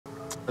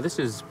This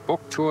is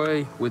bok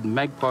choy with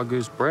magpie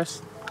goose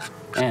breast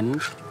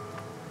and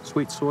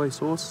sweet soy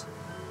sauce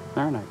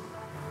marinade.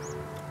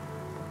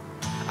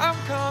 I'm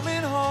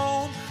coming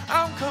home,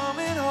 I'm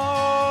coming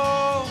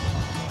home.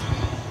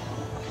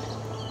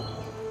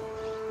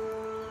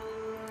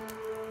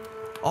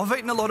 I've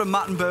eaten a lot of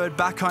mutton bird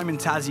back home in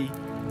Tassie,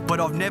 but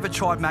I've never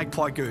tried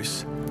magpie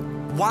goose.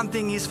 One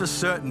thing is for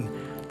certain,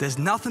 there's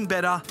nothing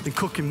better than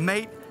cooking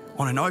meat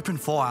on an open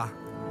fire.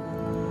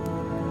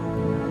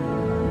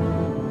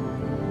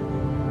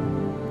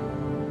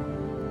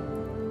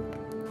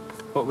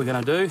 What we're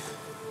going to do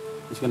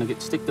is going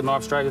to stick the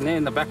knife straight in there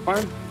in the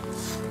backbone.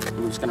 And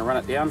we're just going to run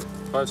it down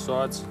both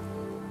sides.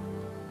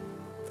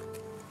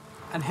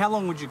 And how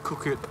long would you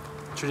cook it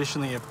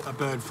traditionally, a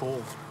bird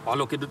for? Oh,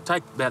 look, it'd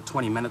take about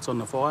 20 minutes on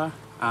the fire.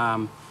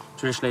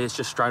 Traditionally, it's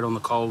just straight on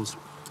the coals.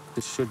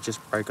 This should just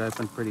break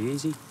open pretty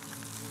easy,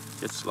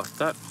 just like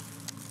that.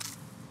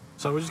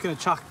 So we're just going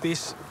to chuck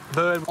this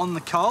bird on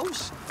the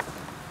coals?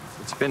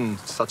 It's been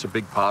such a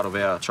big part of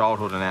our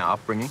childhood and our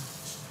upbringing,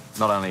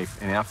 not only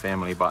in our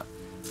family, but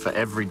for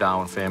every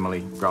Darwin family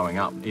growing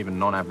up, even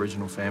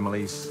non-Aboriginal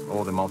families,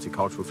 all the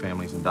multicultural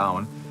families in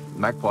Darwin.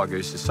 Magpie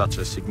goose is such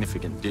a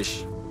significant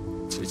dish.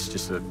 It's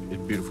just a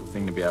beautiful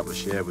thing to be able to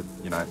share with,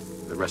 you know,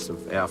 the rest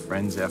of our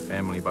friends, our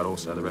family, but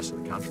also the rest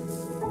of the country.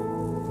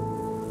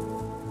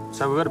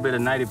 So we've got a bit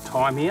of native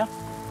thyme here.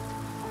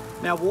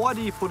 Now, why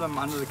do you put them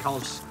under the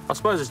coals? I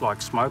suppose it's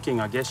like smoking,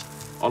 I guess.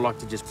 I like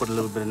to just put a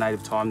little bit of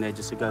native thyme there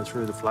just to go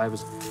through the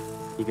flavours.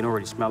 You can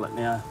already smell it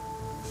now.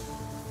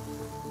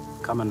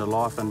 Coming to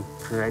life and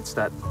creates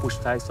that bush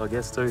taste, I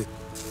guess, too.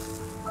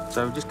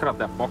 So we just cut up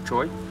that bok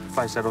choy,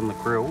 place that on the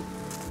grill.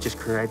 Just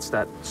creates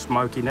that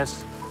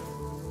smokiness.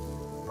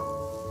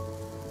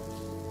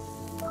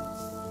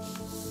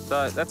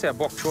 So that's our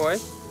bok choy.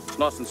 It's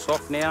nice and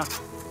soft now.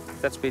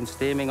 That's been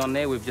steaming on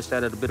there. We've just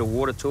added a bit of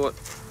water to it.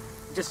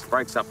 It just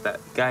breaks up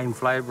that game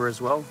flavour as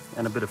well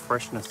and a bit of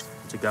freshness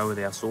to go with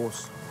our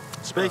sauce.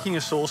 Speaking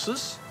of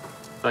sauces.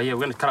 So yeah, we're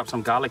going to cut up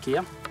some garlic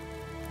here.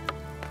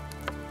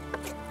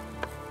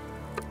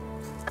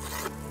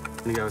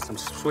 Going to go with some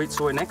sweet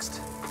soy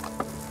next.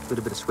 With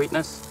a bit of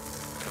sweetness.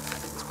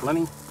 It's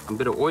plenty. A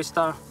bit of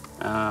oyster.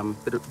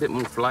 Bit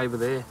more flavour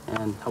there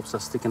and helps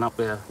us thicken up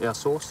our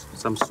sauce.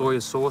 Some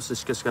soya sauce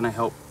is just going to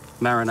help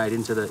marinate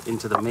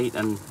into the meat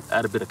and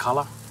add a bit of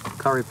colour.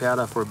 Curry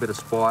powder for a bit of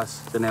spice.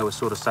 So now we're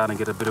sort of starting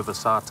to get a bit of a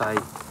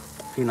satay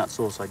peanut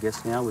sauce, I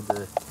guess, now with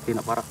the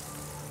peanut butter.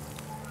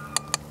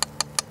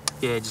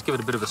 Yeah, just give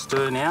it a bit of a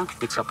stir now.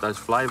 Mix up those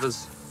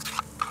flavours.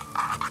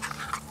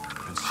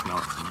 And smell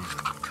it from here.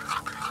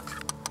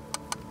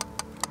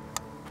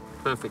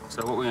 Perfect.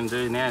 So what we're going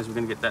to do now is we're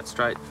going to get that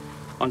straight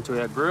onto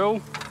our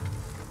grill.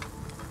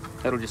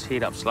 That'll just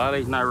heat up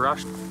slowly, no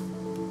rush.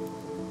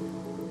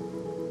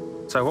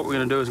 So what we're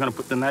going to do is going to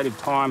put the native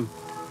thyme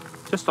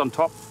just on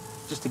top,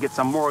 just to get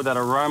some more of that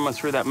aroma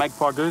through that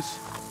magpie goose.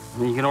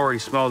 And you can already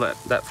smell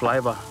that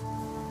flavour.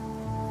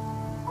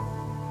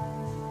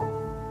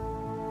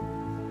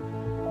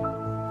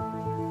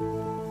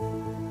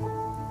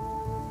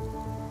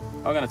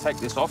 I'm going to take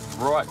this off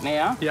right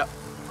now. Yep.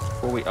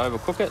 Before we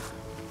overcook it.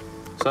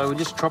 So we're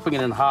just chopping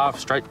it in half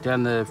straight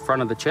down the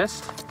front of the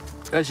chest.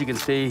 As you can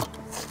see,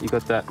 you've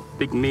got that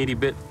big meaty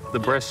bit, the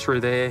breast through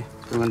there.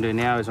 What I'm going to do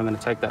now is I'm going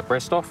to take that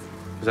breast off,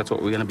 because that's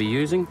what we're going to be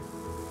using.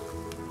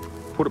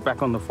 Put it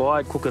back on the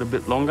fire, cook it a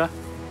bit longer.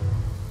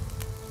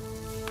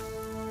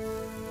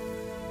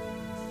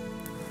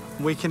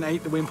 We can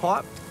eat the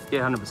windpipe?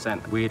 Yeah,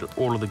 100%. We eat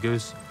all of the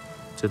goose,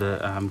 to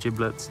the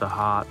giblets, the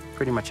heart,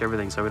 pretty much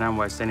everything, so we don't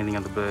waste anything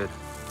of the bird.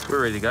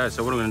 We're ready to go.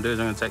 So what I'm going to do is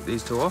I'm going to take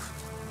these two off.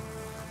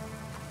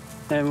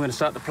 And we're going to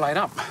start to plate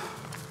up.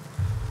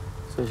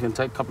 So just going to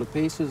take a couple of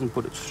pieces and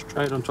put it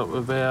straight on top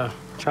of our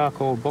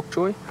charcoal bok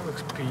choy. That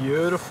looks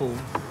beautiful.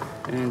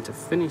 And to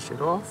finish it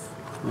off,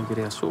 we'll get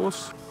our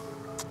sauce.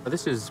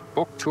 This is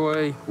bok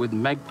choy with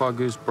magpie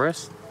goose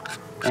breast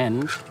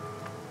and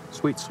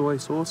sweet soy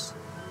sauce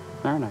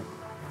marinade.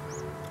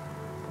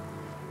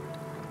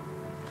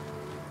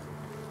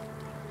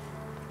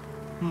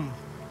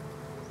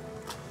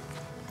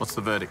 What's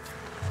the verdict?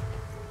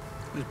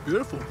 It's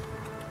beautiful.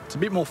 It's a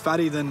bit more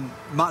fatty than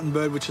mutton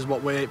bird, which is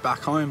what we eat back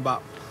home,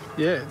 but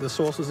yeah, the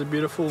sauces are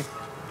beautiful.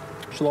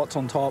 Shallots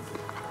on top.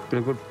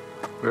 Very good.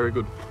 Very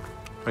good.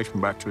 Takes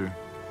me back to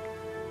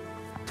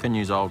 10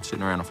 years old,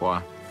 sitting around a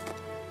fire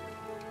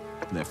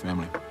with their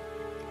family.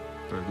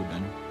 Very good,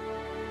 Daniel.